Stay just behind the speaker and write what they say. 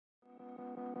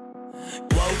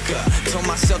Woke up, told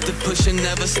myself to push and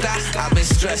never stop. I've been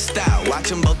stressed out,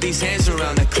 watching both these hands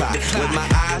around the clock. With my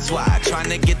eyes wide, trying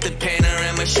to get the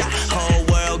panorama shot. Whole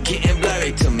world getting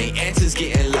blurry to me, answers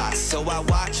getting lost. So I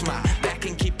watch my back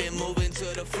and keep it moving to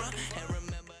the front. And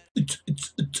remember.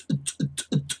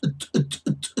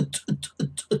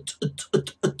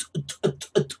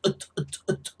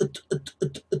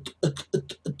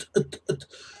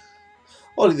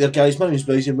 Alright there guys, my name is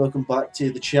Bowsy and welcome back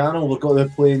to the channel. We're going to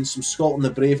be playing some Scotland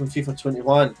the Brave in FIFA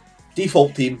 21.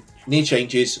 Default team, no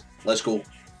changes, let's go.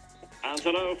 And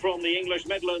hello from the English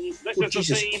Midlands. This Oh, is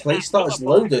Jesus the Christ, that is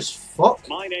loud as fuck.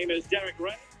 My name is Derek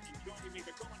Ray.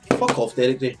 Fuck off,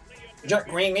 Derek Ray. Jack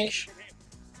Greenish.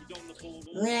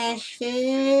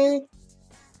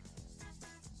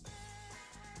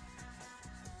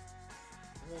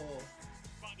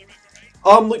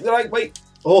 Arm look the right way.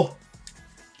 Oh.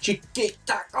 Cheeky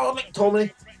tackle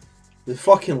McTominay. The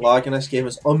fucking lag in this game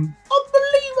is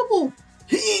unbelievable.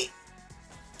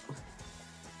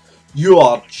 You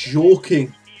are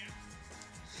joking.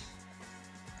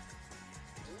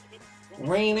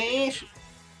 Greenish.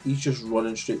 He's just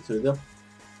running straight through there.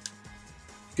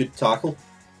 Good tackle.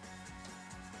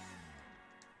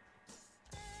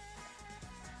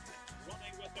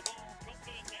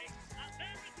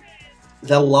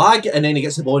 The lag, and then he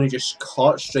gets the ball and he just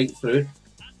cuts straight through.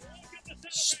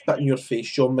 Spit in your face,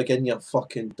 John McGinn, you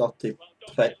fucking dirty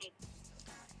prick.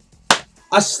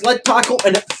 A slid tackle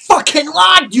and it fucking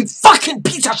lagged, you fucking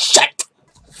piece of shit!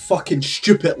 Fucking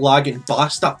stupid lagging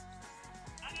bastard.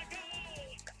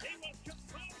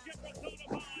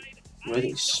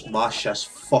 Ready to smash this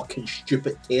fucking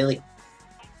stupid telly.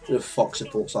 Who the fuck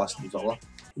supports Aston Villa?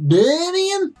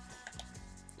 Birmingham?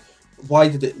 Why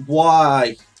did it?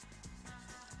 Why?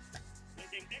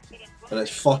 And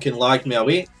it's fucking lagged me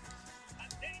away.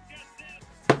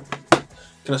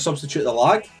 Can I substitute the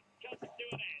lag?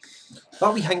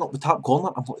 That wee hang up the top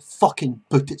corner, I'm like fucking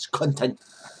boot its content.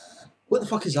 What the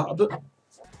fuck is that about?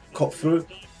 Cut through.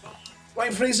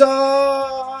 Ryan Fraser!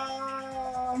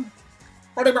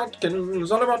 Ollie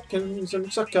Watkins,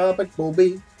 and suck a big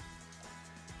Bobby.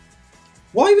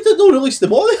 Why would it not release the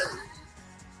ball?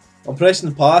 I'm pressing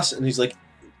the pass and he's like,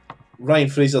 Ryan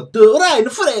Fraser, Ryan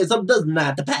Fraser does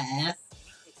not pass.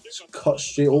 Just cut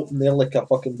straight open there like a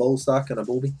fucking ball stack and a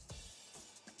Bobby.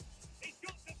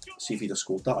 See if he'd have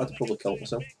scored that, I'd have probably killed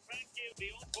myself.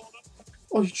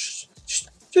 Oh, you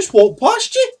just walked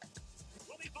past you?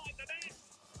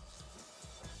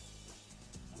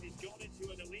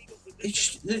 He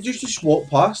just walked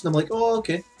past and I'm like, oh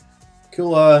okay.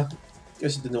 Cool,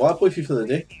 guess he didn't want to play FIFA for the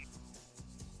day.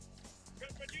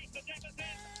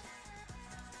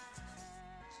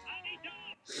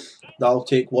 That'll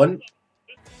take one.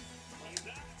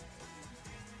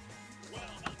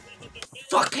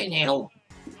 Fucking hell.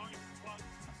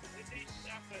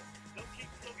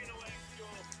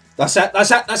 That's it, that's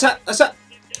it, that's it, that's it!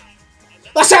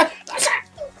 That's it, that's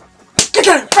it! Get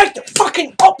it right the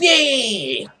fucking up,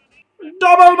 yeah!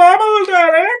 Double,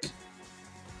 Derek!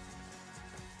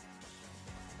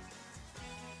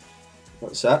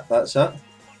 That's it, that's it.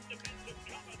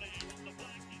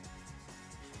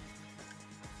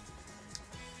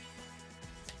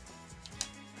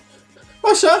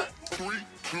 That's it! 3,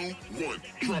 2, 1,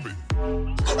 drop it.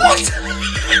 What?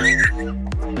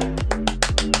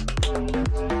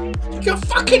 You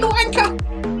fucking wanker!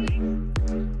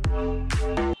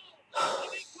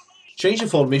 Change the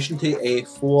formation to a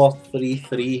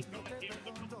 4-3-3.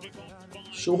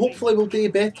 So hopefully we'll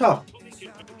do better.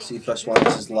 See if this one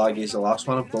is as laggy as the last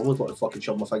one. I've probably got to fucking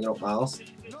shove my finger up my arse.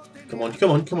 Come on,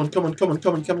 come on, come on, come on, come on,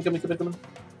 come on, come on, come on, come on, come on.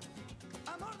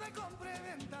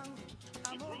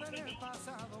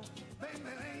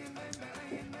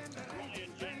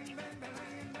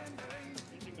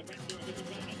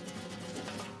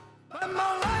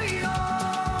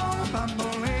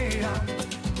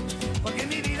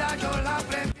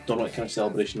 Don't know what kind of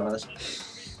celebration that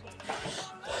is.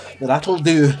 But that'll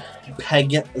do,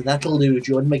 pig. That'll do,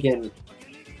 John McGinn.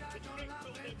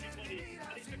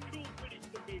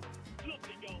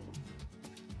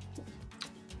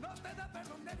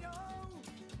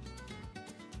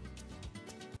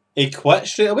 He quit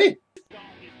straight away.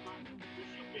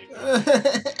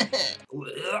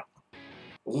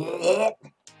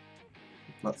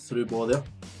 That through ball there.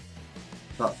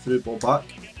 That through ball back.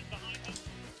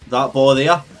 That ball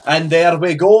there. And there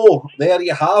we go. There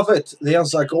you have it.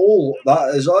 There's a goal.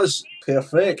 That is us.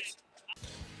 Perfect.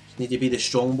 Just need to be the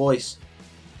strong boys.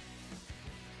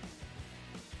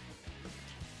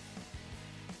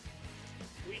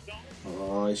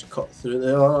 Oh, he's cut through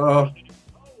there.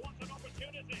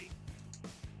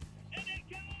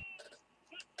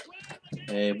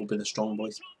 We'll be the strong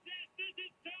boys.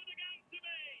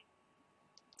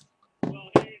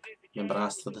 Remember, I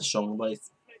asked for the strong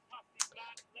boys.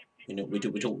 You know, we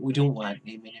don't want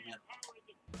name anymore.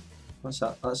 What's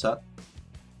that? That's that.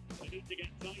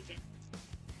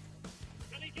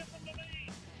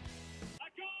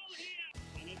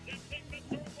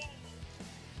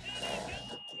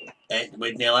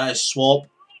 When they let us swap,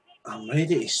 I'm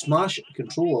ready to smash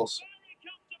controllers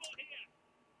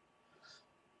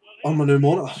on my new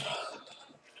monitor.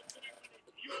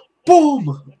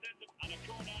 Boom!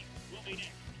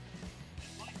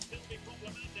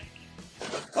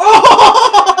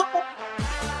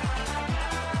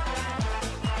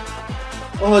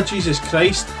 Oh, Jesus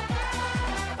Christ.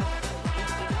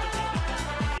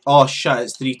 Oh shit,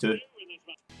 it's 3-2.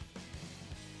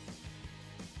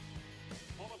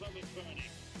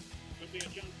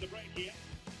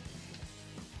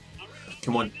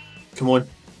 Come on, come on.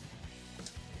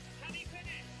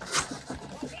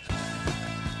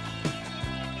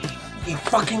 You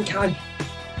fucking can.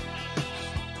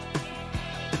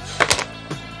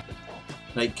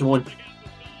 Right, come on.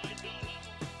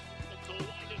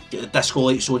 Get the disco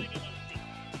lights on.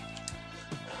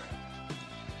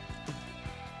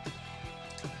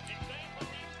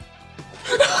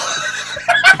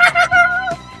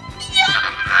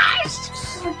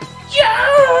 Yes!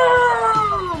 Yeah!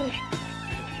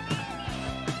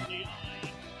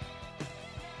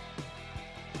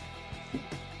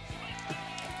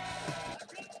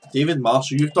 David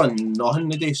Marshall, you've done nothing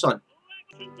today, son.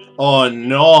 Oh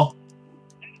no!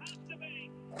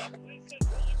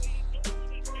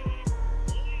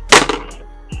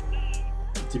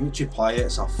 Dimitri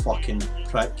Payet's a fucking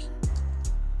prick.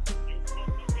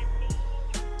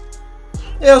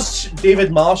 There's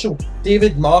David Marshall.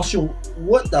 David Marshall,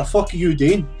 what the fuck are you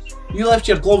doing? You left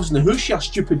your gloves in the hoosh, you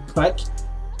stupid prick.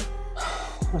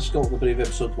 Let's go to the Brave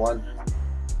episode 1.